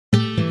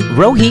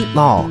Rohit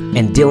Lal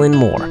and Dylan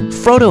Moore,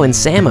 Frodo and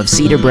Sam of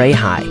Cedar Brae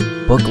High,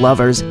 book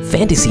lovers,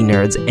 fantasy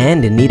nerds,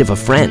 and in need of a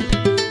friend.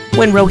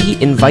 When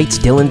Rohit invites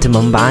Dylan to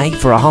Mumbai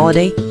for a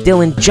holiday,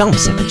 Dylan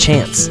jumps at the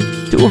chance.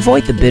 To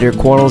avoid the bitter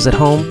quarrels at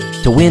home,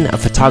 to win a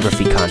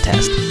photography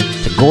contest,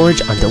 to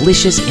gorge on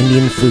delicious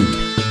Indian food.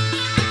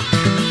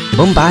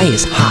 Mumbai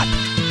is hot.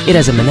 It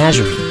has a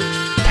menagerie.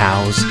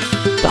 Cows,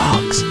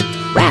 dogs,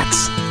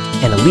 rats,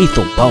 and a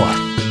lethal boa.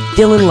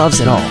 Dylan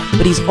loves it all,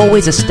 but he's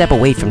always a step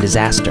away from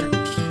disaster.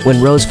 When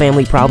Rose's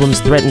family problems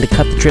threaten to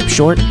cut the trip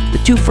short,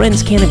 the two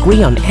friends can't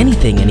agree on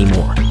anything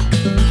anymore.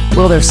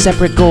 Will their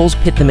separate goals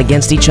pit them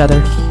against each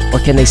other, or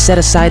can they set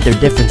aside their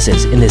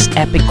differences in this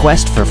epic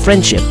quest for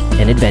friendship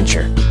and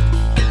adventure?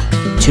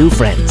 Two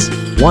friends,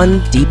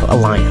 one deep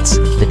alliance,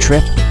 the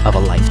trip of a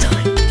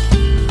lifetime.